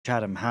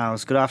Chatham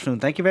House. Good afternoon.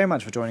 Thank you very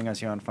much for joining us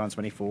here on France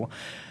 24.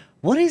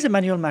 What is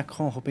Emmanuel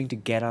Macron hoping to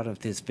get out of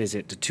this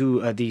visit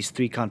to these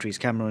three countries,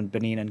 Cameroon,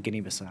 Benin, and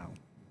Guinea-Bissau?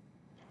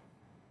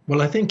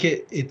 Well, I think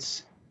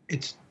it's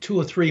two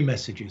or three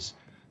messages.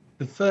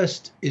 The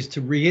first is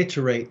to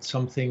reiterate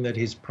something that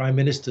his prime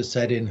minister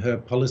said in her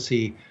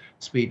policy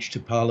speech to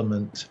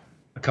Parliament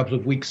a couple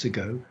of weeks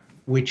ago,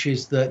 which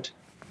is that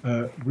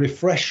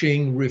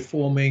refreshing,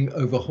 reforming,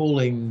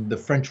 overhauling the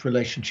French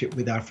relationship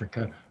with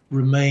Africa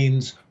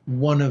remains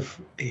one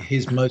of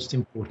his most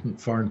important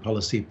foreign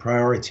policy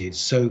priorities.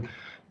 So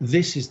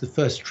this is the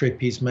first trip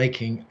he's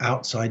making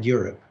outside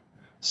Europe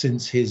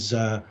since his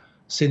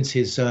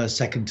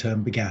second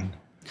term began.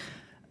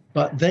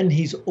 But then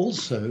he's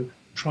also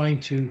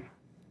trying to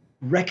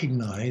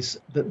recognize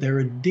that there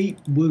are deep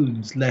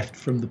wounds left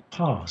from the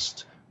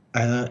past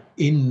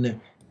in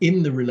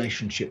the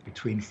relationship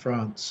between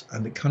France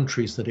and the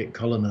countries that it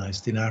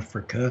colonized in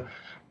Africa,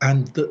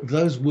 and that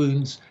those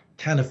wounds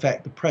can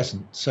affect the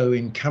present. So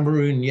in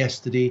Cameroon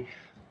yesterday,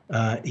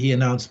 he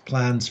announced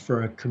plans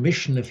for a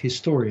commission of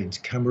historians,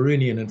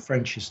 Cameroonian and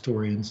French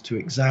historians, to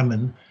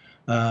examine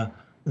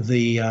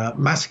the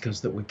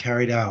massacres that were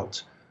carried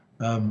out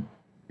in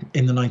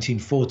the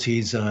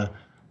 1940s,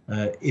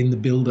 in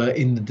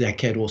the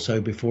decade or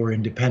so before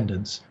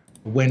independence,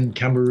 when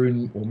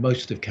Cameroon, or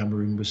most of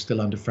Cameroon, was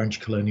still under French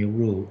colonial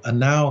rule.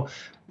 And now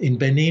in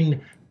Benin,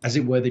 as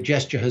it were, the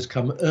gesture has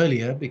come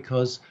earlier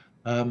because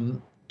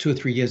 2 or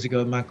 3 years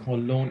ago,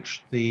 Macron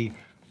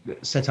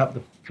set up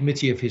the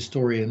committee of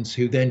historians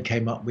who then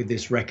came up with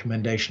this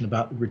recommendation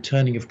about the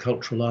returning of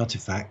cultural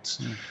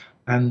artifacts.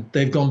 And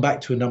they've gone back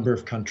to a number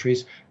of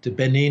countries, to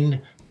Benin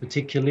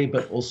particularly,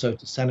 but also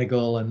to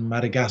Senegal and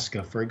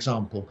Madagascar, for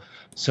example.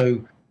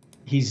 So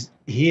he's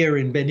here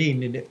in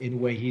Benin, in a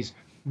way, he's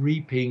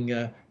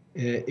reaping,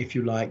 if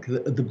you like,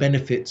 the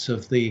benefits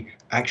of the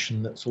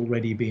action that's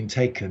already been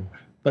taken.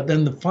 But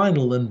then the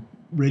final and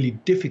really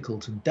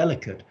difficult and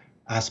delicate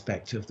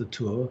aspect of the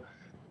tour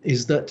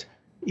is that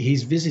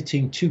he's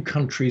visiting two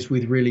countries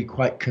with really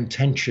quite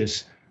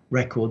contentious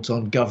records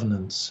on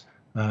governance.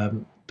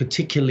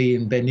 Particularly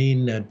in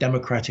Benin,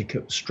 democratic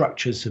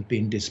structures have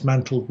been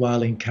dismantled,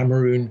 while in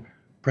Cameroon,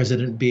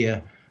 President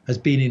Biya has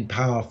been in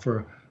power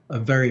for a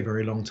very,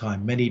 very long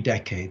time, many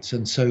decades.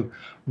 And so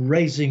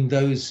raising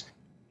those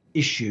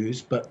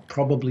issues, but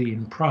probably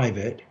in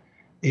private,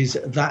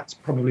 that's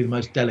probably the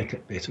most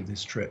delicate bit of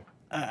this trip.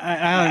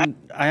 I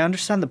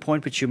understand the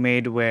point which you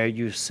made where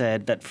you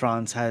said that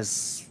France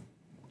has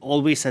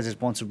always says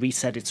it wants to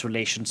reset its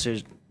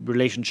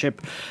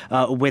relationship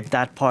with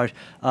that part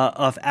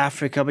of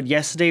Africa. But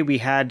yesterday we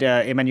had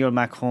Emmanuel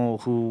Macron,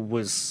 who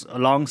was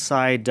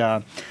alongside,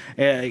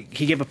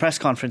 he gave a press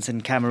conference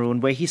in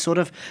Cameroon where he sort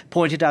of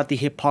pointed out the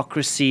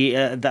hypocrisy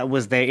that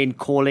was there in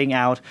calling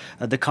out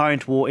the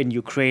current war in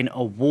Ukraine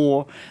a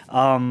war.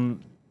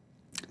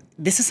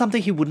 This is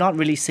something he would not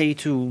really say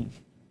to,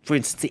 for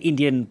instance, the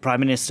Indian Prime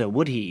Minister,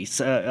 would he?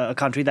 A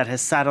country that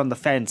has sat on the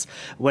fence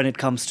when it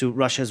comes to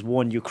Russia's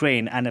war in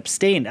Ukraine and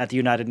abstained at the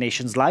United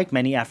Nations, like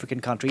many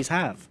African countries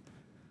have.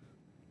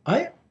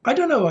 I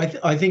don't know.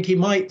 I think he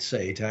might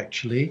say it,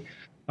 actually.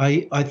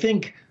 I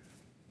think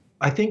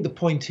the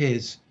point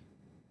is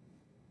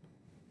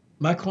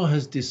Macron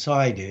has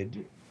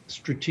decided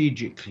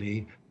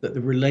strategically that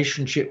the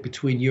relationship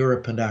between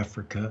Europe and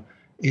Africa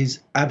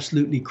is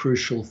absolutely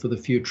crucial for the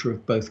future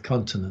of both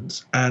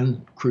continents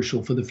and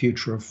crucial for the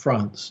future of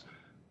France.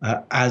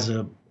 As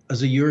a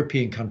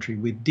European country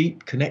with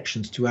deep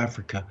connections to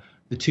Africa,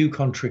 the two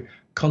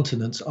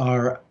continents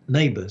are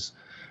neighbors.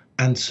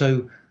 And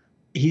so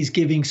he's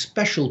giving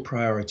special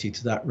priority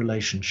to that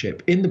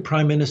relationship. In the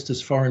Prime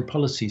Minister's foreign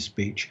policy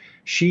speech,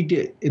 she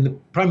didn't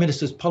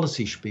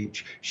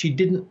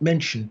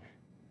mention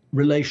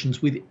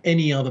relations with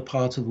any other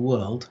part of the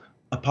world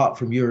apart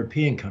from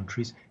European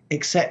countries,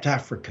 except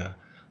Africa.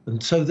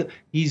 And so that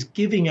he's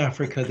giving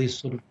Africa this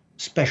sort of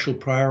special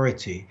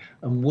priority.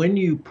 And when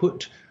you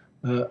put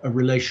a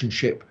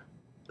relationship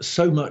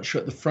so much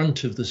at the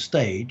front of the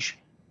stage,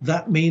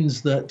 that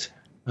means that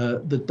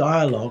the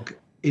dialogue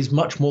is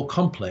much more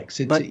complex.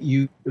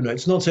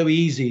 It's not so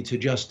easy to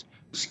just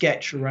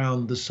sketch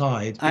around the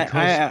sides.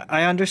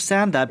 I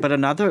understand that, but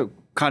another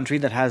country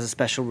that has a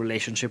special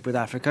relationship with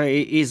Africa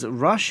is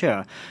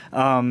Russia.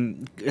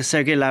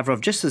 Sergei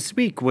Lavrov just this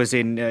week he was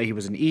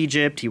in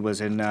Egypt, he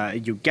was in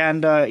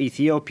Uganda,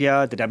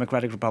 Ethiopia, the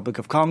Democratic Republic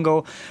of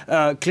Congo.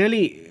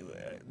 Clearly,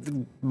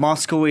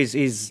 Moscow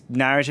is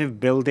narrative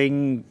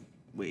building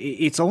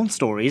its own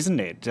story,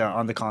 isn't it,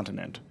 on the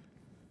continent?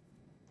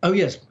 Oh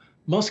yes,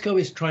 Moscow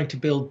is trying to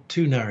build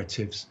two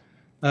narratives.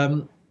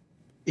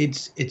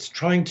 It's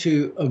trying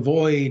to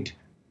avoid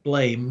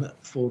blame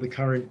for the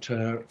current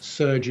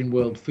surge in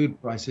world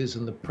food prices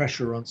and the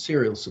pressure on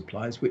cereal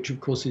supplies, which of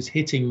course is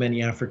hitting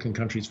many African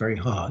countries very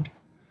hard.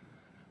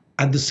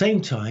 At the same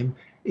time,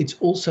 it's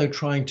also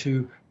trying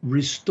to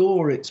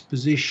restore its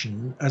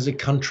position as a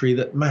country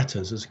that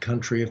matters, as a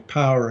country of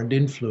power and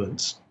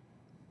influence.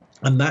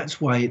 And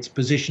that's why it's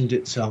positioned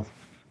itself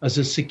as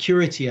a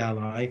security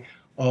ally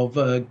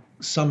of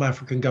some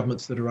African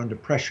governments that are under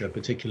pressure,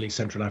 particularly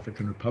Central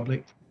African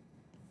Republic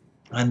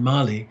and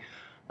Mali.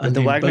 With And the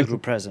in Wagner both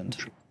Group present.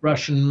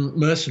 Russian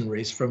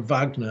mercenaries from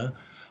Wagner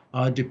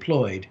are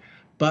deployed.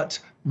 But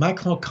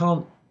Macron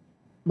can't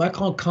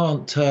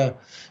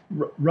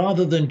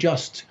rather than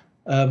just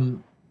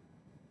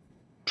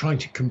trying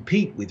to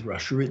compete with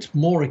Russia, it's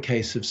more a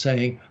case of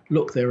saying,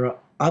 look, there are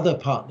other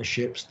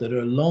partnerships that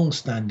are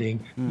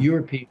long-standing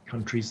European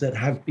countries that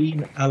have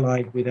been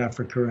allied with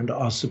Africa and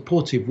are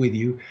supportive with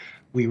you.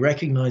 We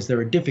recognize there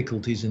are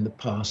difficulties in the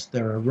past.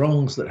 There are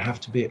wrongs that have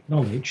to be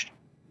acknowledged,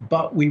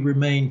 but we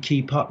remain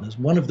key partners.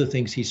 One of the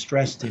things he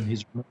stressed in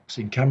his remarks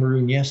in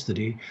Cameroon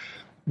yesterday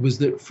was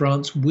that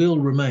France will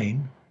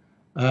remain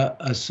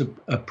a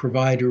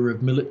provider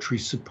of military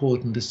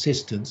support and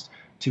assistance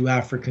to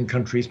African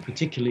countries,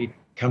 particularly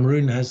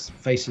Cameroon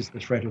faces the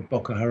threat of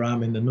Boko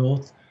Haram in the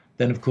north.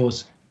 Then, of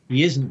course,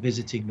 he isn't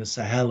visiting the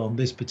Sahel on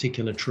this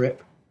particular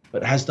trip,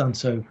 but has done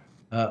so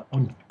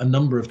on a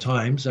number of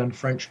times, and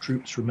French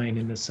troops remain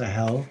in the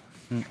Sahel.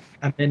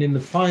 And then in the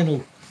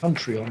final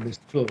country on this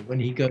tour, when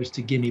he goes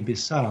to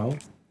Guinea-Bissau,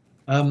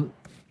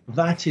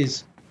 that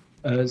is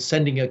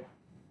sending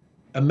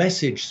a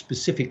message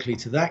specifically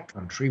to that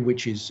country,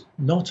 which is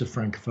not a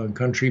Francophone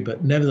country,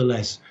 but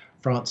nevertheless,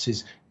 France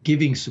is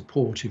giving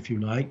support, if you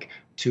like,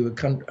 to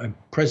a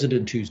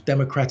president who's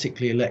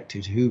democratically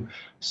elected, who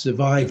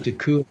survived a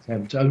coup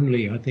attempt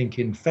only, I think,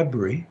 in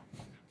February.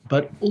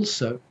 But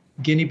also,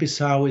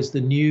 Guinea-Bissau is the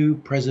new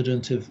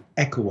president of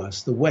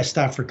ECOWAS, the West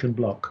African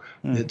bloc.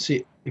 That's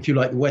it, if you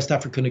like, the West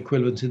African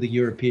equivalent to the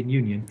European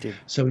Union. Yeah.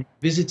 So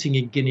visiting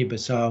in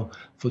Guinea-Bissau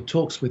for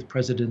talks with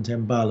President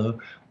Embalo,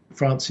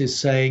 France is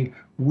saying,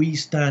 we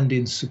stand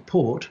in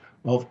support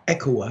of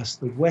ECOWAS,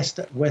 the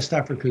West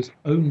Africa's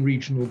own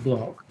regional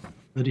bloc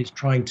that is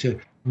trying to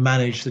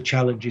manage the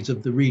challenges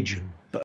of the region.